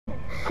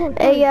Cool,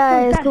 Hey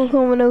guys, cool.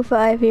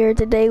 Cool05 here.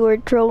 Today we're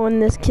trolling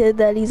this kid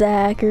that he's a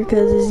hacker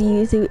because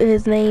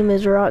his name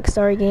is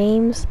Rockstar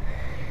Games.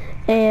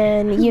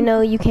 And you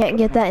know you can't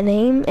get that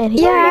name. And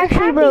yeah,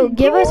 actually bro,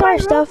 give us our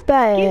stuff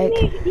back.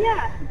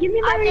 Give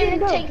me my I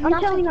didn't take I'm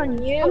nothing telling on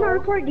from you. you. I'm gonna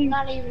report you. You're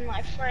not even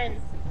my friend.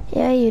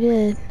 Yeah, you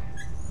did.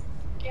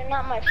 You're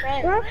not my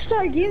friend.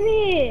 Rockstar, give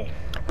me it.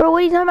 Bro, what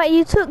are you talking about?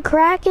 You took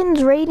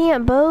Kraken's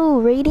Radiant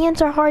Bow.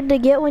 Radiants are hard to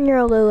get when you're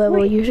a low level.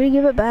 Wait. You should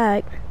give it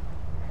back.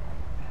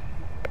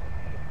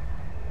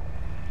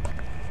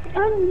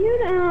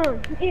 Unmute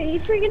him. You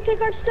freaking took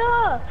our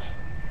stuff.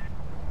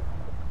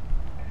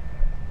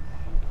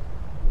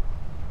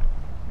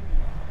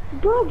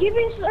 Bro, give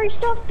us our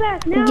stuff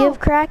back now. Give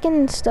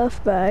Kraken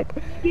stuff back.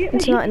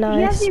 It's not nice.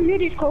 He has me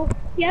muted, Cole.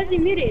 He has me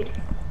muted.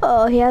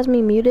 Oh, he has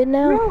me muted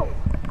now? Bro,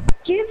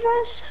 give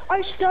us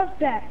our stuff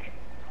back.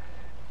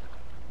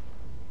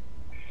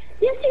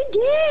 Yes, he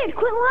did.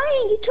 Quit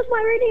lying. He took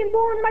my radiant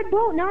bow and my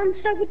boat. Now I'm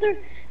stuck with the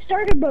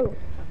starter boat.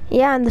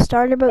 Yeah, and the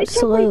starter boat's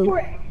slow.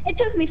 It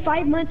took me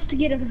 5 months to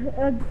get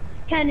a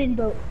cannon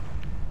boat.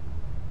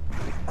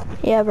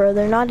 Yeah, bro,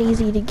 they're not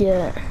easy to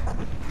get.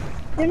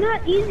 They're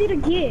not easy to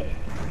get.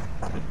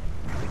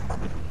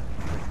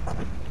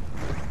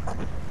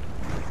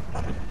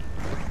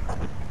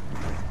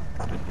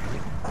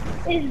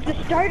 It's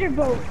the starter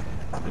boat.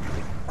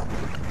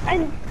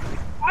 And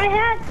I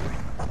had...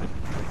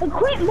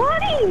 Quit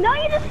modding! Now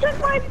you just took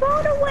my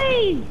boat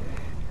away!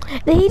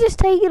 Did he just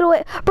take it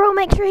away? Bro,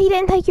 make sure he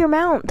didn't take your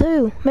mount,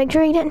 too. Make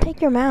sure he didn't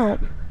take your mount.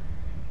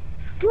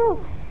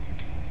 Bro,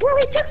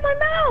 he took my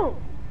mount!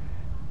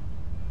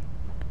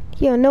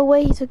 Yo, no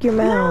way he took your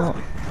mount.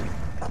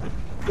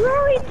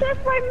 Bro, he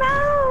took my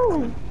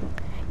mount!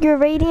 Your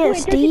Radiant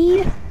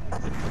Steed?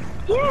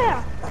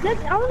 Yeah,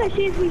 I wanna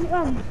see if he,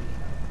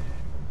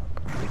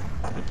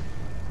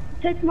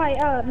 took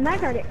my,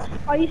 Mag Rider.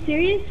 Are you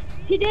serious?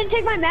 He didn't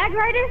take my Mag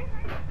Rider?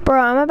 Bro,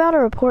 I'm about to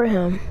report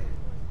him.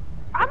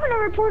 I'm gonna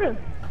report him.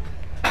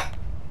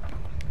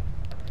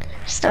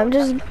 I'm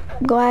just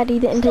glad he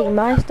didn't take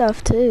my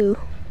stuff, too.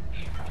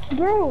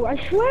 Bro, I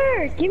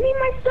swear, give me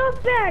my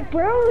stuff back,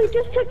 bro. He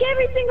just took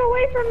everything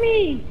away from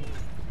me.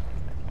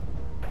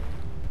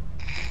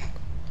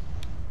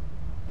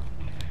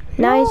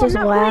 Now he's just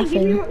Bro,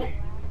 laughing. Bro,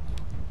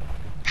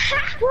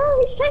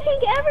 he's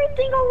taking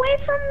everything away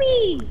from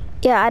me.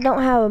 Yeah, I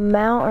don't have a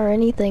mount or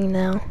anything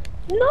now.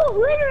 No,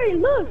 literally,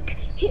 look.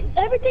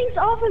 Everything's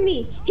off of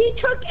me. He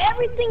took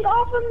everything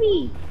off of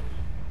me.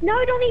 Now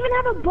I don't even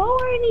have a bow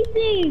or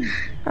anything.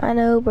 I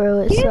know, bro,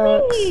 it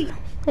sucks.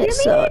 It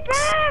sucks. Give me it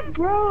back,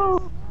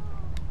 bro.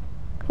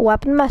 What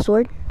happened to my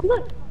sword?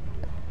 Look.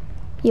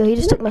 Yo, he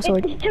just took my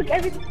sword. He took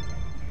everything.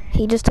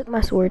 He just took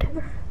my sword.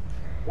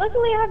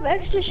 Luckily, I have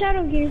extra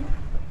shadow gear.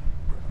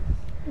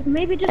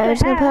 Maybe just I'm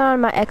just gonna put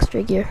on my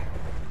extra gear.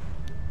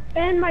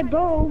 And my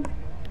bow.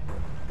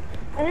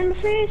 And then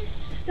my face.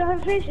 Still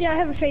have a face? Yeah, I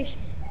have a face.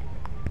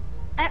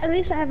 At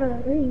least I have a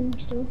ring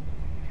still.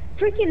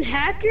 Freaking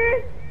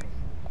hacker!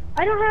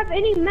 I don't have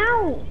any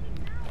mount.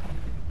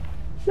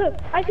 Look,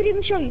 I could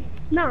even show you.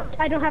 Mount.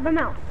 I don't have a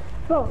mount.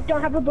 Bow.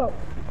 Don't have a bow.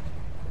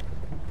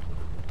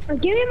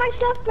 Give me my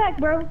stuff back,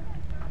 bro.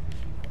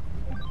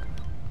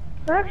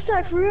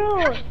 Rockstar, for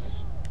real.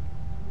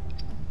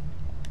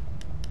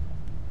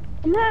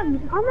 I'm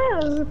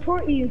gonna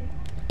report you.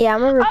 Yeah,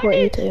 I'm gonna report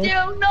you I too. didn't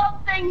steal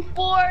nothing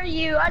for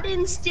you. I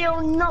didn't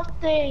steal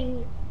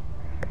nothing.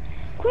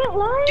 Quit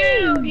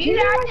lying. Dude,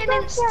 I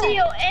didn't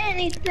steal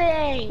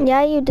anything.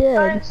 Yeah, you did.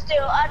 I didn't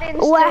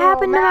steal. What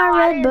happened to my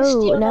red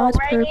boat? Now it's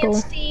Radiant purple.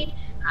 Steed.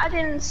 I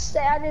didn't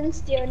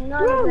steal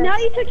none Bro, of that. now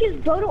you took his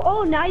boat.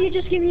 Oh, now you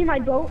just give me my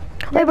boat.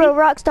 Wait, bro,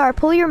 Rockstar,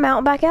 pull your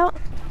mount back out.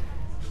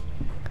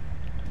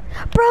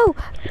 Bro,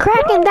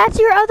 Kraken, that's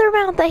your other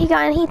mount that he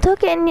got, and he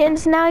took it,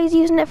 and now he's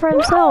using it for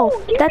himself.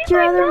 Bro, That's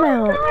your other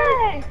mount.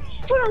 Back.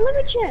 Hold on, let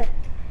me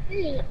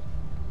check.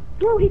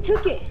 Bro, he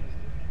took it.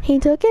 He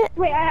took it?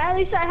 Wait, at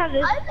least I have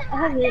this. I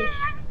have this.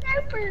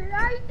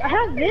 I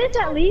have this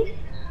at least.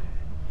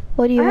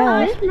 What do you I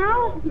have? have this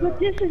now, but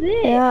this is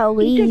it. Yeah, at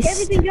He took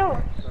least. everything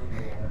else.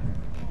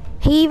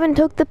 He even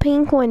took the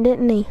pink one,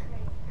 didn't he?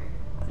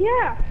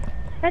 Yeah,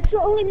 that's the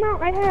only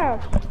mount I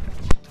have.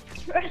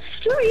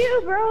 Screw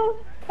you, bro.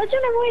 Let's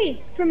run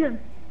away from him.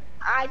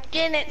 I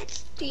didn't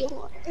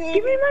steal it.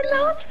 Give me my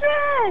mounts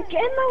back,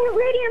 and my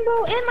radiant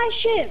bow, and my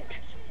ship.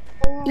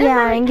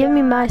 Yeah, and give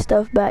me my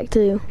stuff back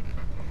too.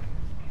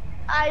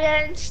 I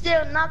didn't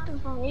steal nothing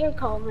from you,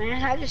 Cole,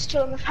 man. I just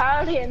stole the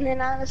party, and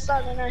then I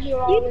decided to hear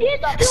all You this did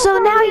stuff. steal So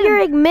from now him. you're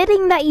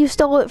admitting that you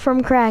stole it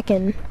from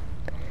Kraken.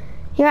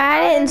 Yeah,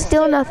 I didn't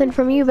steal nothing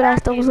from you, but I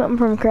stole something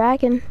from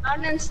Kraken. I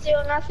didn't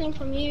steal nothing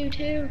from you,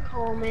 too,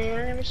 Cole, man.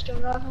 I never stole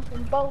nothing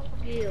from both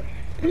of you.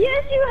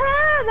 Yes, you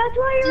have. That's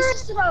why you're.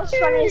 This is the most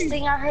funniest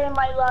thing I heard in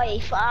my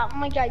life. Oh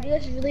my god, you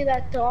guys are really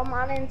that dumb.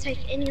 I didn't take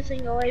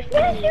anything away from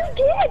Yes, you. you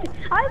did.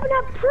 I even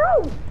have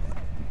proof.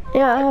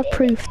 Yeah, I have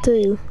proof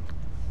too.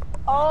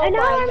 Oh And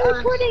now my I'm god.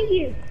 reporting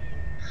you.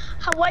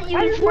 What, you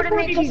I reported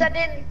me reported because you. I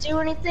didn't do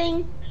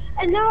anything?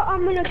 And now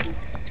I'm gonna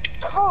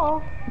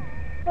call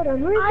Hold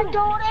on, where is I it?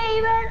 don't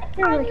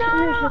even.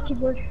 Here's my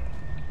keyboard.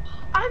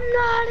 I'm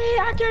not it.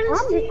 I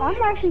don't see.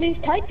 I'm actually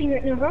typing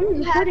right now. I'm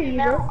You have recording your you,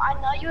 bro. mount. I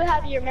know you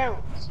have your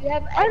mounts. You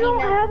have. I don't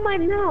mount. have my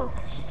mouse.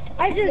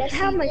 I just Yes,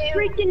 have you my do.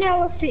 freaking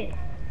elephant.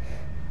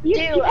 You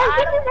Dude, give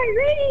I me my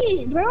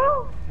radiant,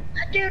 bro.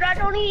 Dude, I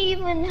don't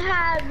even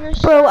have your.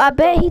 Bro, I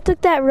bet he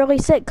took that really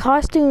sick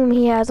costume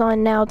he has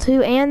on now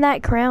too, and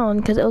that crown,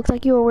 because it looks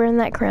like you were wearing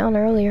that crown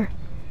earlier.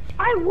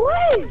 I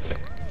was.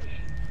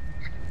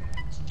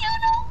 Still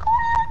don't go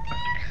out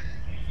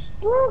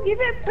there. Bro, give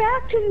it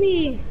back to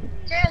me.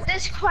 Dude,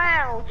 this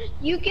clown.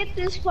 You get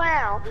this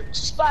clown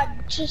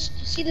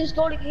just see this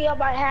golden key on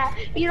my hat.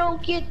 You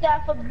don't get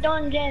that from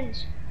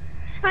dungeons.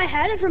 I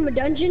had it from a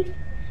dungeon,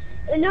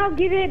 and now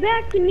give it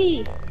back to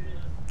me.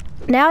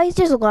 Now he's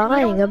just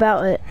lying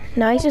about it.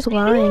 Now he's just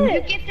lying.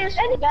 You get this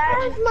And from he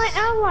has badges. my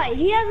ally.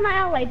 He has my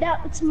ally.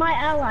 That's my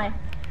ally.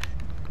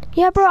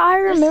 Yeah, bro, I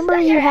remember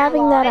This is you your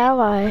having that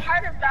ally.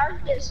 Part of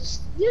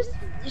darkness. This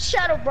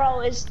Shadow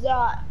Bro is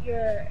not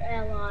your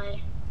ally.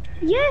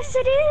 Yes,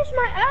 it is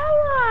my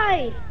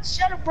ally.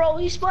 Shadow Bro,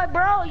 he's my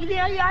bro.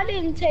 I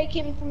didn't take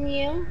him from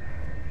you.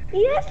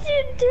 Yes,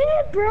 you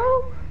did,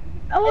 bro.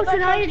 Oh, If so I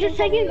now take you're just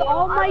him from taking you,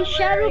 all my I'm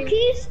shadow wearing-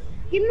 keys?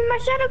 Give me my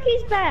shadow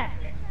keys back.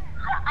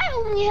 I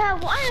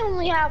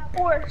only have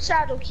 4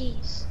 shadow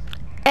keys.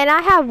 And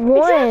I have one,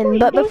 Exactly,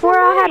 but those before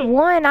are I had mine.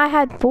 one, I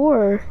had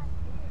 4.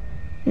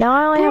 Now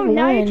I only Bro, have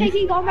now you're one.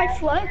 taking all my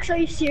flux. Are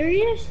you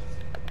serious?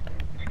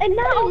 And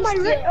now Bro, my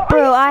still-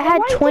 Bro, I had why are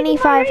you taking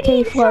my 25k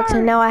radiant flux, and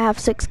shard? now I have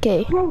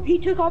 6k. Bro, he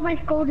took all my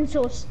golden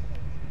souls.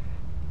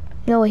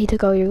 No way, he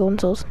took all your golden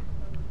souls.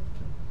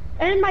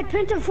 And my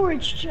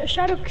Pentaforge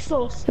shadow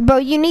souls. Bro,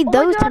 you need Oh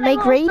my those God, to make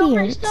I lost all my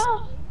radiance.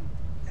 stuff.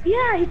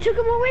 Yeah, he took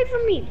them away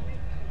from me.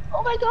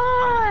 Oh my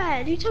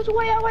God, you took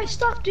away all my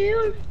stuff,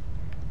 dude.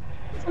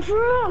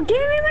 Bro, give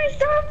me my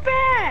stuff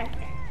back.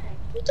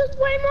 You took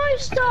away my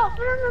stuff.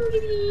 I'm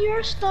giving you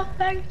your stuff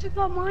back. You took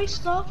all my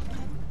stuff.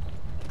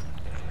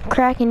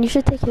 Kraken, you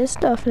should take his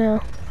stuff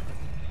now.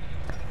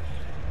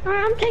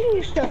 Alright, I'm taking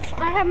your stuff.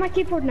 I have my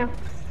keyboard now.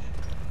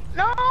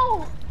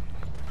 No,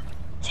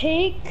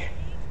 Take.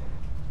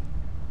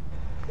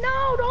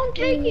 no, don't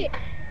take it.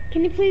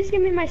 Can you please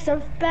give me my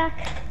stuff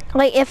back?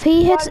 Like if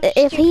he hits, Why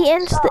if he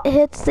stupid stuff?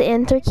 hits the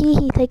enter key,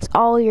 he takes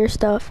all your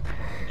stuff.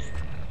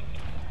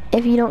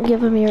 If you don't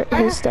give him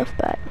his stuff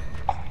back.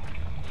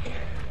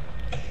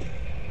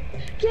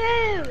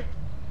 Dude,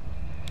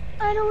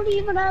 I don't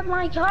even have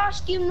my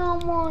costume no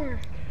more.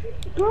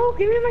 Bro,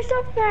 give me my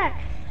stuff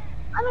back.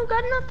 I don't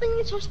got nothing.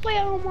 It's supposed to play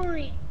on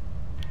mine.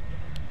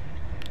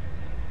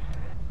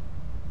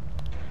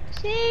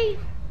 See?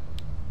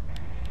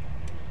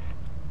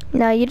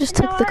 No, you just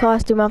took the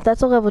costume off.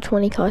 That's a level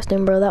 20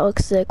 costume, bro. That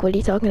looks sick. What are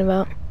you talking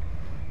about?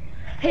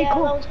 Hey, Yeah,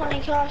 cool. level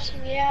 20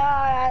 costume.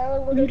 Yeah, I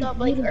leveled it up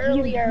like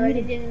earlier and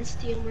it didn't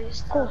steal my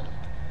stuff.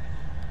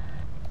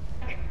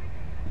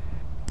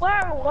 Where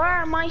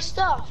are my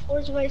stuff?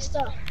 Where's my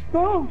stuff?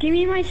 Bro, give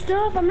me my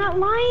stuff. I'm not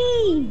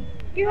lying.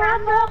 You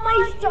have all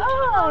my stuff.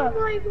 Oh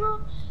my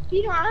bro.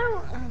 You know,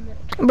 I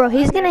don't. Bro,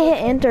 he's gonna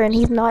hit enter and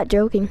he's not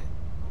joking.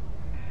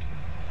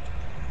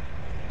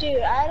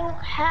 Dude, I don't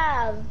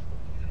have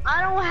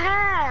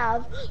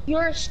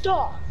your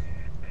stuff.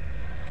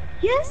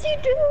 Yes, you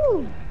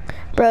do.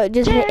 Bro,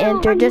 just hit Damn,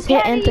 enter. I'm Just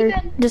hit getting enter.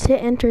 even- Just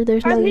hit enter.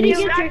 There's no I'm gonna use.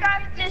 Dude, get I your-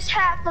 got this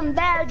hat from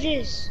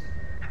Badges.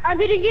 I'm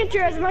gonna get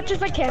you as much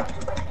as I can.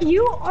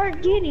 You are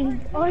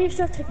getting all your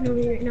stuff taken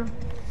away right now.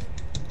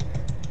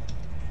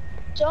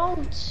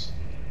 Don't. See,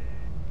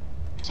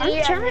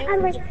 I'm trying.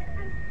 I'm like.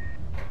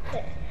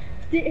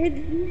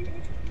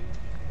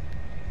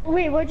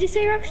 Wait, what'd you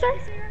say, Rockstar?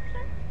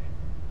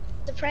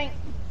 the prank.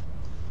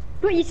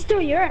 But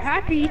you're a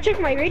hacker. You took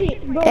my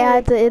radiant. Bro,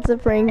 Yeah, it's a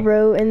prank,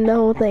 bro, and the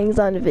whole thing's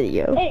on the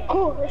video. Hey,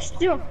 cool.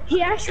 Still,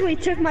 he actually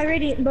took my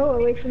radiant bow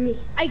away from me.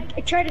 I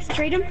tried to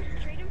trade him.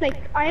 Like,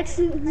 I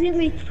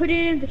accidentally put it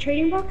in the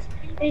trading box,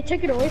 and he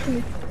took it away from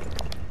me.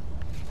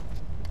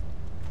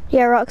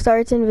 Yeah, Rockstar,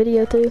 it's in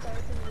video too.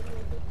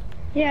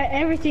 Yeah,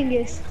 everything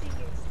is.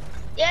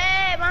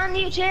 Yeah, I'm on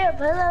YouTube.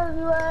 Hello,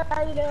 everyone.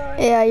 How you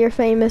doing? Yeah, you're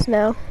famous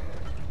now.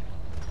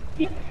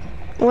 Yeah.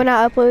 When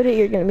I upload it,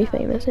 you're gonna be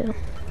famous, yeah.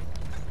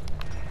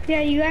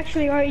 Yeah, you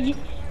actually are.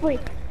 Wait,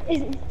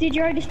 did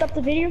you already stop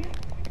the video?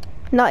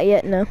 Not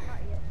yet, no.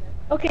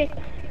 Okay,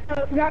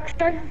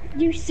 Rockstar,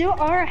 you still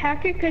are a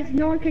hacker because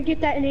no one could get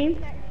that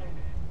name.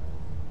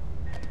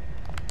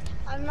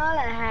 I'm not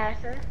a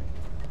hacker.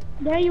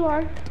 There you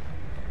are.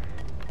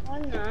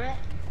 I'm not.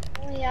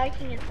 Only I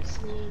can get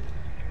this name.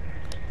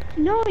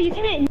 No, you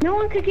can't. No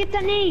one could get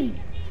that name.